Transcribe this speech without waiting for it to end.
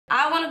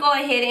I want to go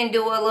ahead and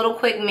do a little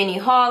quick mini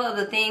haul of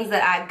the things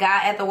that I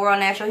got at the World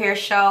Natural Hair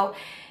Show.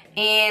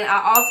 And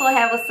I also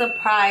have a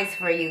surprise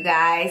for you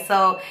guys.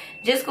 So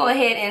just go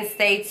ahead and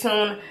stay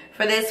tuned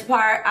for this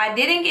part. I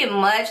didn't get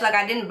much, like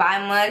I didn't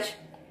buy much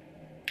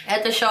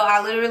at the show.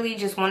 I literally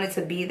just wanted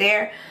to be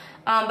there.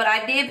 But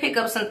I did pick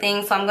up some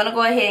things. So I'm going to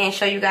go ahead and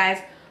show you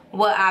guys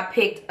what I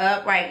picked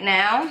up right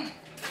now.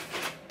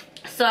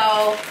 So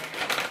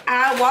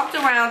I walked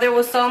around. There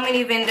were so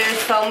many vendors,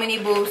 so many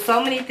booths,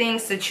 so many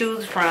things to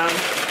choose from.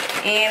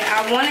 And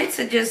I wanted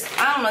to just,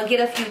 I don't know,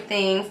 get a few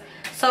things.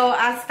 So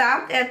I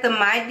stopped at the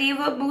My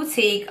Diva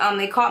boutique.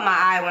 They caught my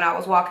eye when I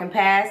was walking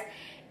past.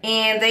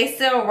 And they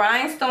sell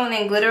rhinestone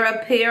and glitter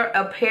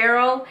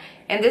apparel.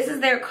 And this is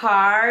their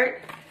card.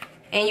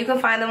 And you can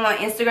find them on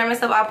Instagram and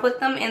stuff. I'll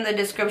put them in the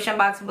description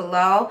box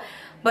below.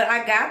 But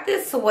I got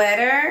this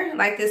sweater,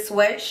 like this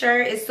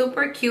sweatshirt. It's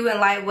super cute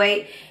and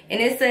lightweight. And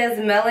it says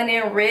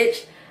Melanin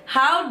Rich.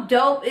 How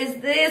dope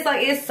is this?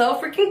 Like, it's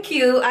so freaking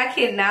cute. I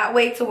cannot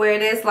wait to wear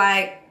this.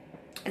 Like,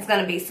 it's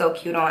going to be so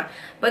cute on.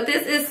 But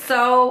this is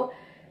so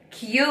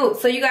cute.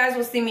 So you guys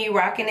will see me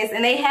rocking this.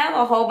 And they have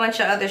a whole bunch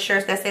of other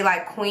shirts that say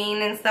like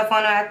Queen and stuff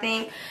on it, I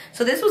think.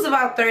 So this was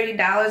about $30.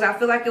 I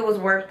feel like it was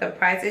worth the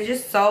price. It's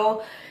just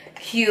so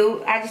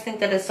cute. I just think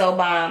that it's so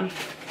bomb.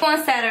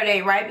 On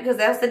Saturday, right? Because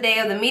that's the day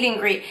of the meet and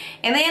greet.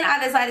 And then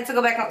I decided to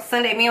go back on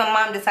Sunday. Me and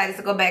my mom decided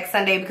to go back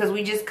Sunday because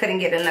we just couldn't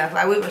get enough.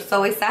 Like, we were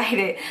so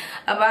excited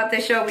about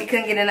the show. We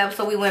couldn't get enough,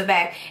 so we went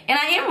back. And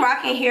I am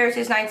rocking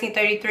Heritage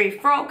 1933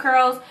 fro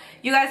curls.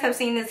 You guys have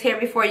seen this hair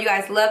before. You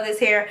guys love this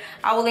hair.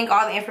 I will link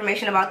all the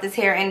information about this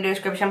hair in the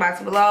description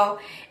box below.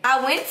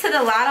 I went to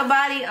the Lotta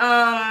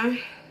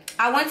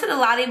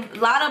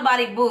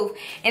Body booth,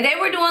 and they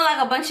were doing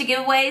like a bunch of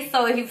giveaways.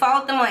 So if you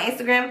followed them on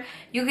Instagram,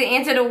 you could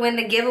enter to win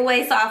the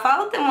giveaway. So I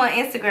followed them on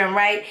Instagram,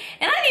 right?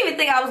 And I didn't even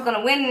think I was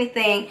gonna win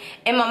anything.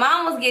 And my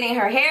mom was getting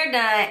her hair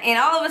done, and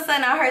all of a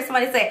sudden I heard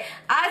somebody say,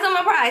 "Eyes on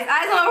my prize,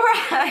 eyes on my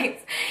prize."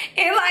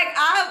 And like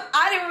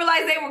I didn't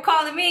realize they were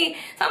calling me.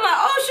 So I'm like,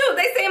 oh shoot,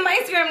 they saying my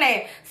Instagram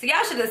name. So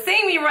y'all should have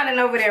seen me running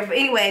over there. But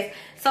anyways,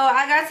 so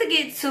I got to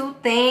get two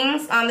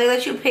things. They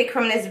let you pick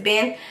from this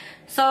bin.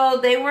 So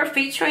they were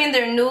featuring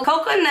their new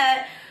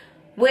coconut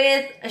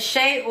with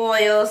shea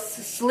oil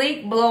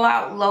sleek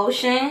blowout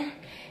lotion.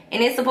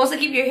 And it's supposed to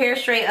keep your hair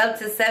straight up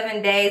to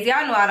 7 days.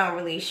 Y'all know I don't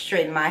really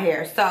straighten my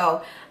hair.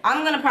 So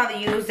I'm going to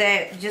probably use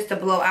that just to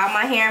blow out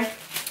my hair.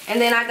 And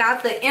then I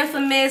got the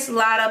infamous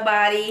Lotta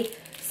Body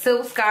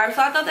silk scarf.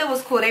 So I thought that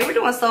was cool. They were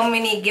doing so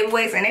many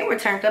giveaways and they were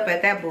turned up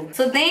at that booth.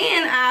 So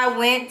then I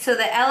went to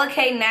the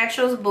LK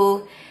Naturals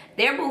booth.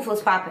 Their booth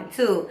was popping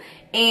too.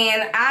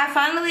 And I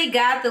finally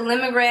got the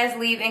lemongrass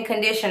leave-in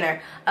conditioner.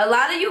 A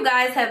lot of you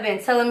guys have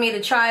been telling me to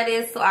try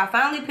this, so I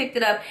finally picked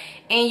it up.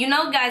 And you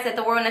know, guys, at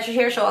the World Natural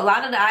Hair Show, a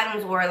lot of the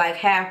items were like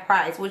half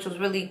price, which was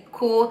really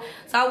cool.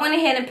 So I went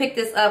ahead and picked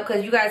this up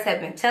because you guys have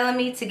been telling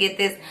me to get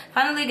this.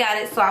 Finally got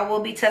it, so I will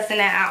be testing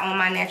that out on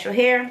my natural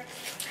hair.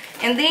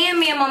 And then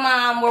me and my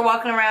mom were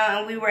walking around,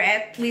 and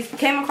we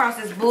came across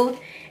this booth,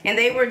 and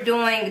they were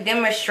doing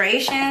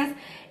demonstrations.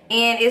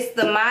 And it's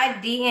the My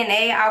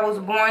DNA I Was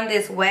Born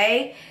This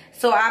Way.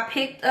 So I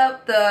picked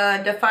up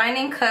the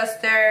defining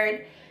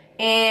custard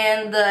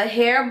and the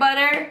hair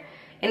butter,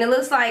 and it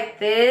looks like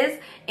this.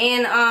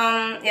 And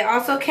it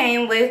also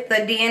came with the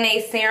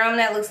DNA serum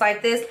that looks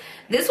like this.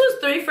 This was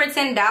 3 for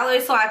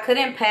 $10, so I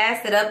couldn't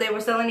pass it up. They were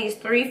selling these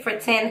 3 for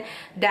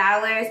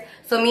 $10.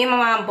 So me and my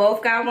mom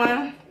both got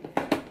one.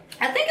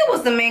 I think it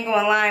was the mango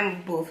and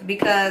lime booth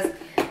because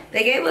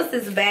they gave us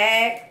this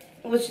bag,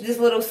 this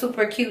little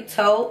super cute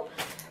tote.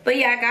 But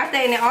yeah, I got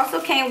that, and it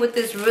also came with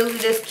this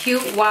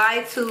cute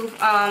wide tooth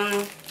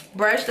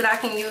brush that I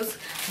can use.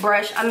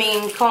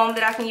 Comb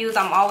that I can use.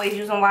 I'm always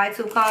using wide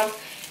tooth combs,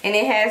 and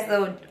it has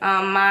the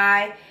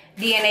My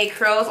DNA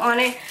curls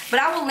on it. But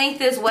I will link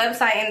this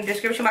website in the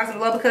description box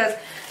below because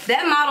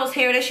that model's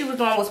hair that she was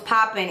doing was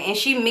popping, and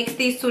she mixed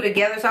these two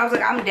together. So I was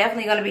like, I'm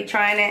definitely gonna be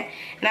trying it,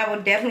 and I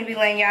will definitely be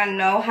letting y'all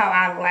know how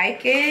I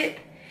like it.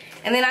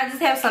 And then I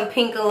just have some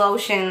pink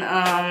lotion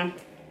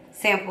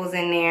samples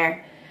in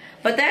there.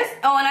 But that's,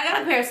 oh, and I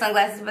got a pair of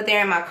sunglasses, but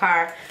they're in my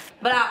car.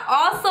 But I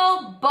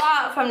also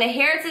bought from the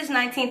Heritage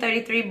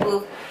 1933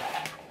 booth,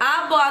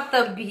 I bought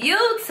the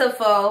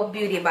beautiful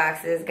beauty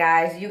boxes,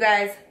 guys. You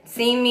guys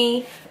seen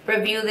me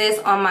review this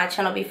on my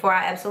channel before.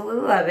 I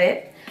absolutely love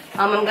it.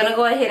 I'm going to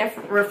go ahead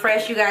and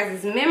refresh you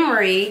guys'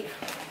 memory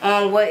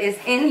on what is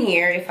in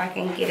here, if I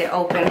can get it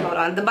open. Hold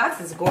on. The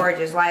box is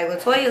gorgeous. Like,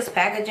 Latoya's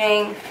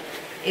packaging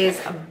is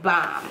a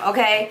bomb,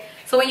 okay?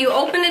 So when you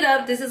open it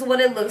up, this is what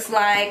it looks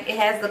like. It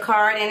has the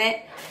card in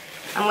it.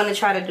 I'm going to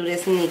try to do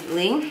this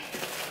neatly.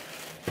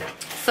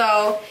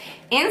 So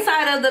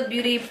inside of the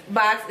beauty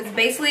box is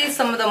basically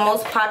some of the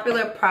most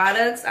popular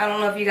products. I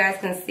don't know if you guys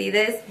can see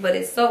this, but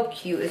it's so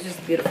cute. It's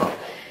just beautiful.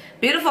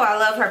 Beautiful. I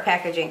love her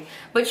packaging.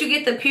 But you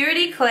get the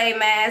Purity Clay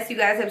Mask. You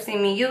guys have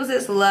seen me use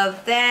this.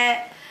 Love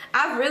that.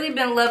 I've really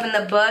been loving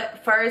the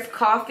Butt First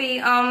Coffee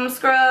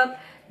Scrub.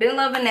 Been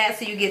loving that.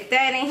 So you get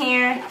that in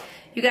here.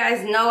 You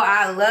guys know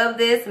I love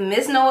this.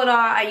 Miss Know-It-All.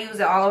 I use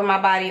it all over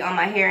my body, on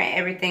my hair and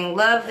everything.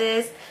 Love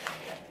this.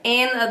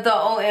 And the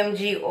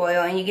OMG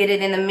oil. And you get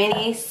it in a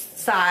mini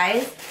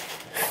size.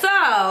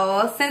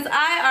 So, since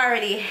I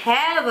already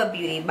have a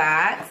beauty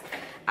box,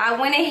 I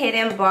went ahead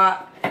and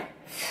bought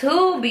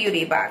 2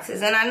 beauty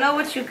boxes. And I know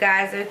what you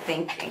guys are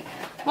thinking.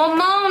 Well,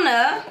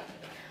 Mona,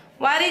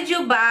 why did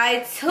you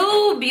buy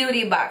 2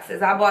 beauty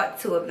boxes? I bought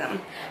 2 of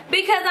them.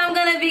 Because I'm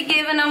going to be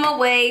giving them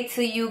away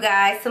to you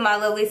guys, to my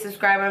lovely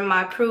subscriber,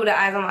 my crew, the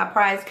Eyes on My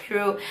Prize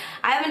crew.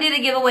 I haven't did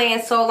a giveaway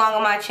in so long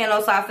on my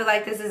channel, so I feel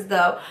like this is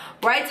the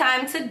right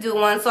time to do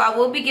one. So I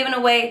will be giving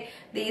away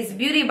these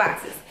beauty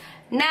boxes.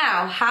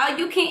 Now, how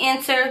you can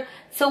enter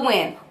to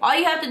win. All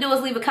you have to do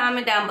is leave a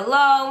comment down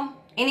below.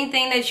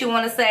 Anything that you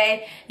want to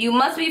say. You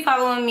must be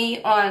following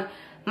me on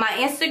my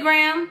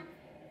Instagram.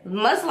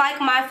 Must like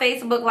my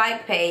Facebook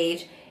like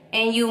page.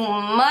 And you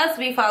must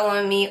be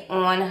following me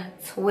on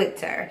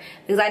Twitter.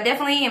 Because I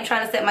definitely am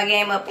trying to set my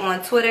game up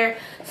on Twitter.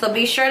 So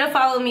be sure to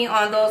follow me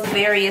on those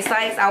various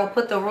sites. I will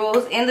put the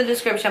rules in the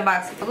description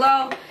box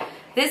below.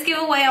 This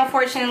giveaway,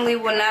 unfortunately,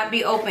 will not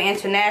be open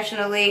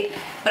internationally,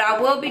 but I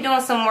will be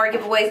doing some more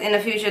giveaways in the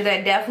future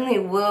that definitely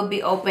will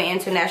be open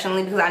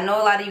internationally, because I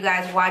know a lot of you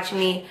guys watch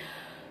me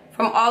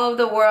from all over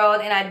the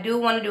world, and I do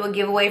want to do a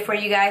giveaway for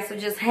you guys, so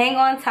just hang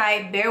on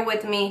tight, bear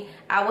with me.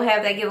 I will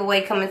have that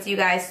giveaway coming to you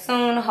guys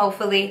soon,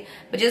 hopefully,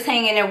 but just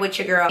hang in there with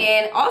your girl.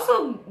 And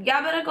also,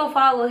 y'all better go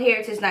follow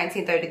Heritage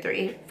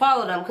 1933.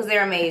 Follow them, because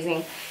they're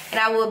amazing, and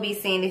I will be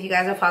seeing if you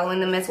guys are following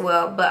them as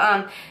well.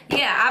 But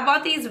yeah, I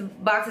bought these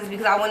boxes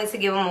because I wanted to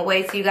give them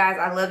away to you guys.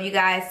 I love you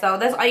guys, so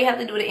that's all you have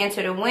to do to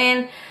enter to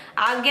win.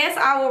 I guess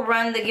I will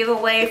run the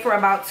giveaway for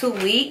about 2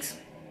 weeks,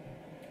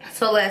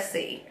 so let's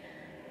see.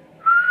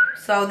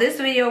 So this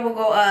video will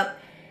go up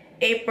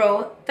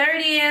April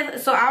 30th.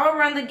 So I will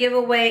run the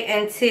giveaway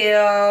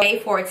until May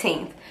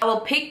 14th. I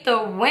will pick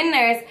the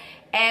winners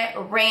at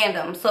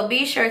random. So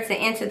be sure to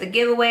enter the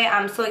giveaway.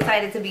 I'm so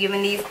excited to be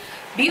giving these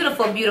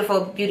beautiful,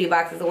 beautiful beauty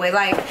boxes away.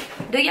 Like,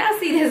 do y'all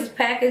see this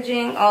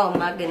packaging? Oh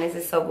my goodness,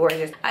 it's so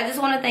gorgeous. I just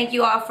want to thank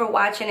you all for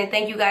watching, and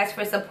thank you guys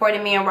for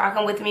supporting me and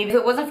rocking with me. If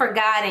it wasn't for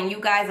God and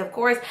you guys, of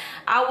course,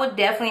 I would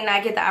definitely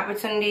not get the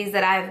opportunities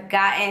that I've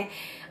gotten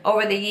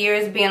over the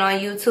years being on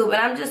YouTube. And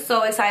I'm just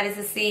so excited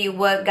to see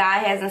what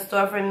God has in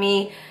store for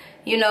me,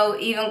 you know,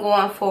 even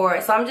going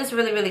forward. So I'm just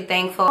really, really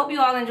thankful. Hope you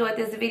all enjoyed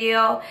this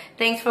video.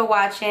 Thanks for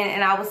watching,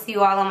 and I will see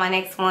you all on my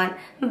next one.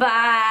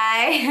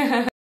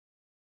 Bye.